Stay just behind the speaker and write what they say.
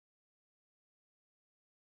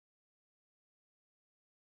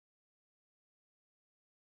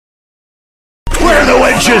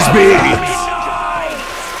precious beads!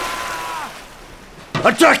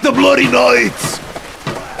 Attack the bloody knights!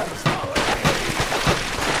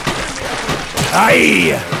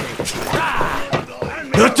 Aye!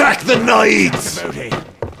 Attack the knights!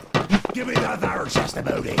 Give me that there chest of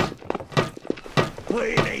booty.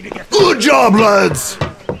 We need to get... Good job, lads!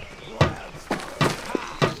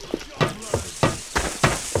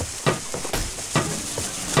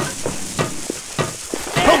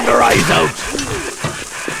 Poke their eyes out!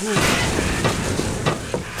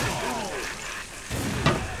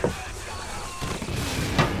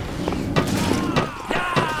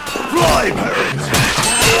 Fly, Parrot!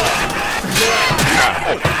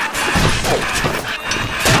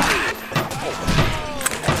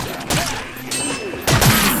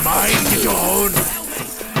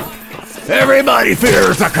 Everybody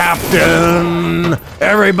fears the captain.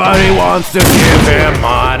 Everybody wants to give him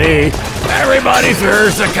money. Everybody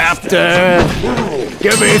fears the captain.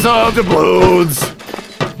 Give me some doubloons.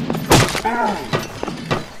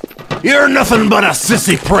 You're nothing but a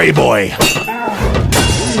sissy prey boy.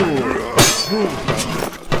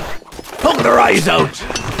 Poke their eyes out.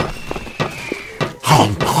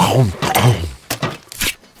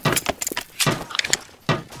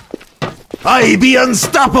 I be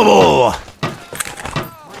unstoppable!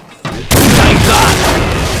 Like that!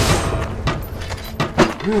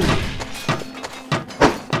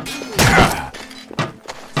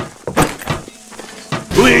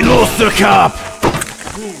 We lost the cap!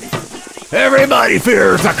 Everybody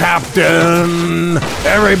fears the captain!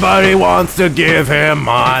 Everybody wants to give him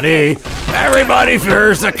money! Everybody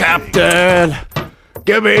fears the captain!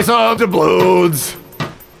 Give me some doubloons!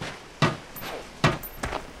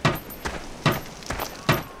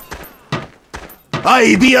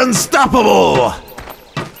 I be unstoppable!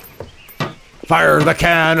 Fire the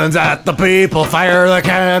cannons at the people, fire the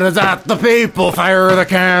cannons at the people, fire the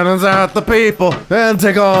cannons at the people, and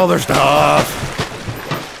take all their stuff.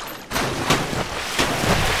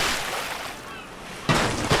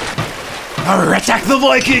 Attack the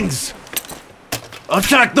Vikings!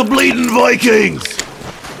 Attack the bleeding Vikings!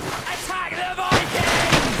 Attack the Vikings!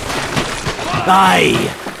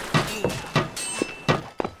 Aye!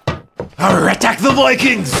 Attack the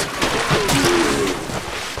Vikings!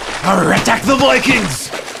 Attack the Vikings!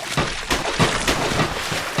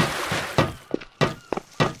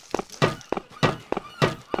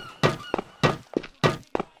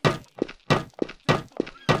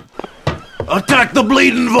 Attack the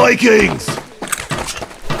bleeding Vikings!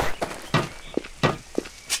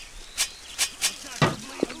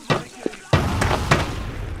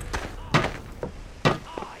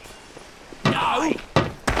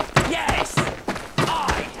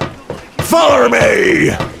 Follow me!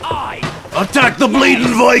 Attack the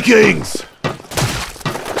bleeding Vikings!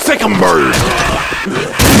 Sick 'em bird!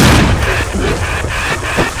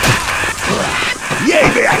 Yea,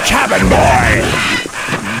 be a cabin boy!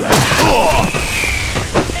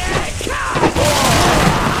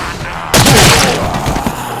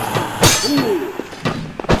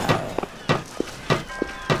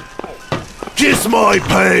 Kiss my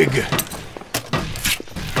peg!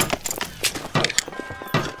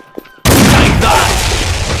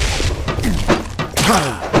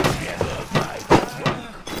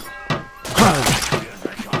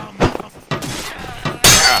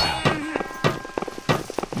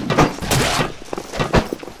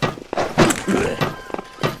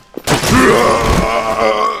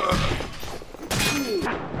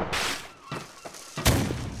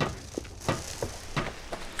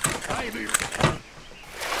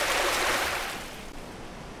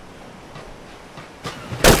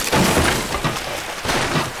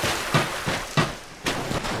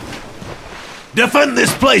 Defend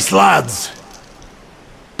this place, lads!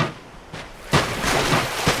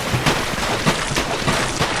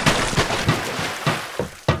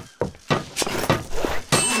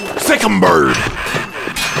 Sick 'em bird!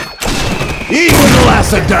 He wouldn't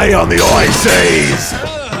last a day on the ICs!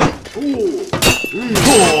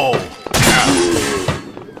 Oh.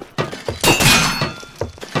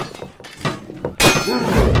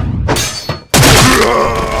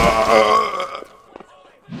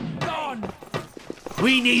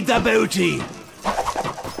 We need the booty!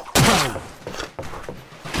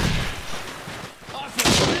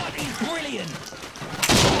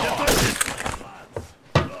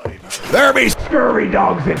 There be scurvy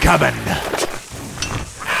dogs incoming!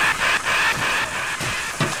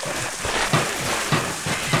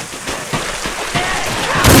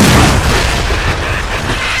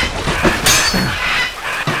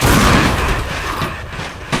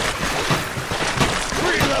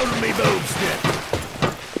 Reload me boomstick!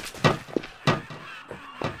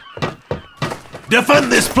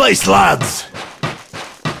 Defend this place, lads!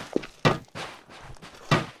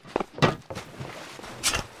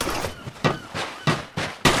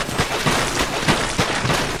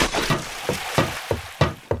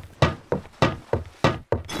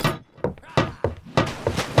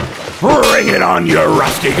 Bring it on, you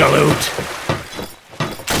rusty galoot!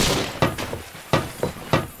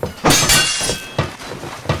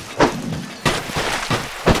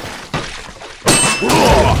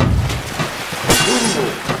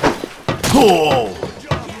 Cool!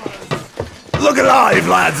 Look alive,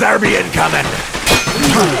 lads! Army incoming!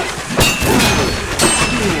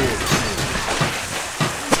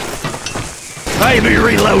 I be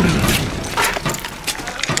reloading!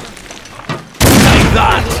 Take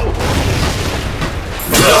that!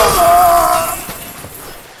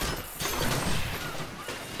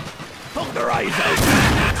 Poke their eyes out!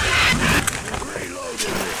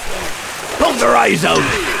 Poke their eyes out!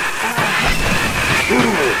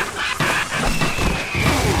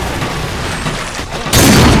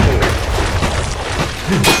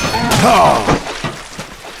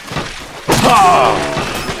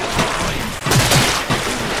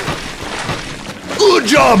 Good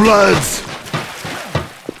job, lads!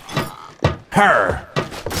 Her.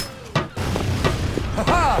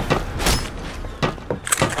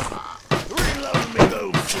 Reload me,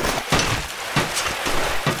 boots.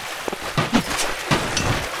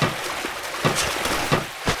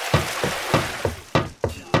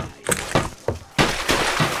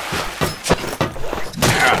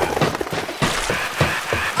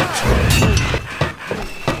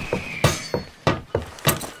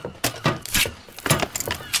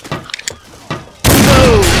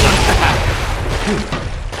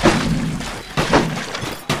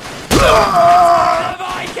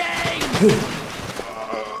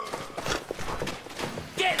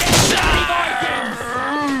 Get this bloody Vikings!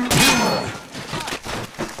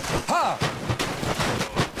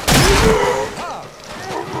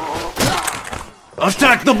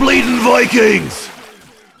 Attack the bleeding Vikings!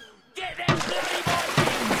 Get them bloody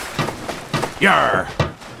Vikings! Yarr!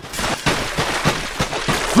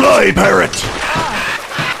 Fly, Parrot!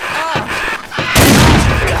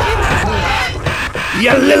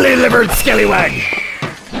 You lily-livered skellywag!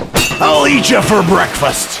 I'll eat you for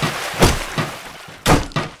breakfast!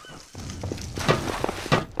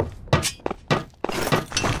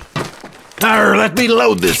 Arr, let me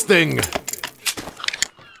load this thing!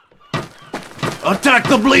 Attack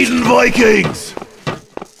the bleeding Vikings!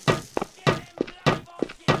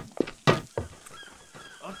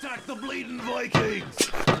 Attack the bleeding Vikings!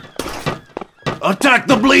 Attack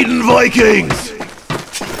the bleeding Vikings!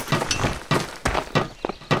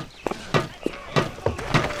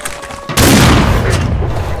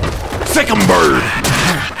 Sick 'em, bird!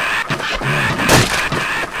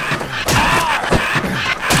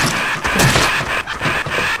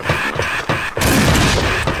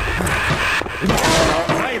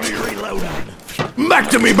 Back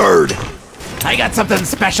to me, bird! I got something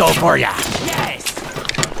special for ya! Yes!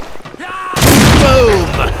 Boom!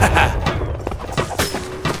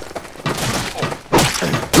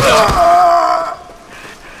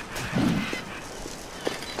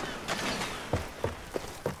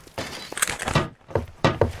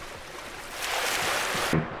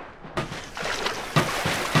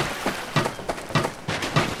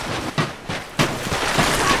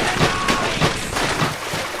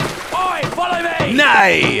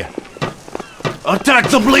 Nay! Attack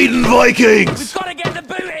the bleeding Vikings! We've got to get the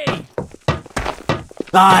booty!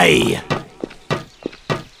 Aye!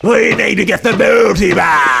 We need to get the booty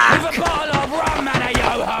back! With a bottle of rum and a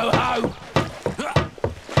yo-ho-ho!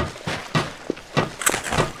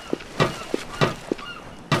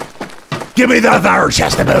 Give me the third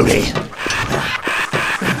chest of booty!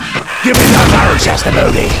 Give me the third chest of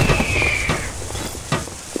booty!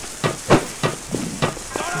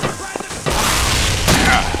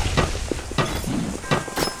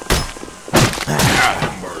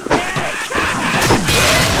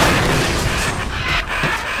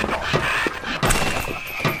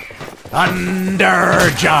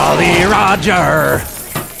 Under Jolly Roger!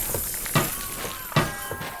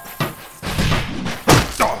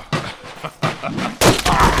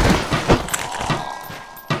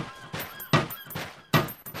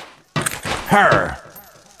 Her!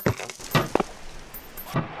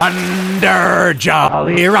 Under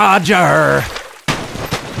Jolly Roger!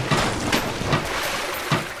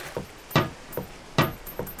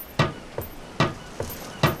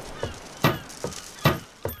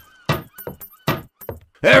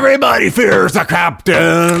 Everybody fears the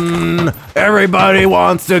captain. Everybody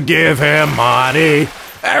wants to give him money.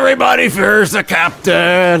 Everybody fears the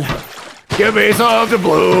captain. Give me some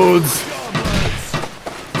doubloons.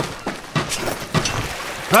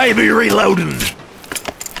 I be reloading.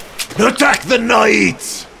 Attack the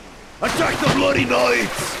knights! Attack the bloody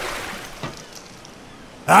knights!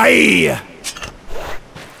 Aye!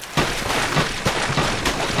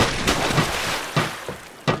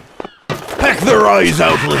 Peck their eyes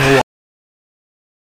out, little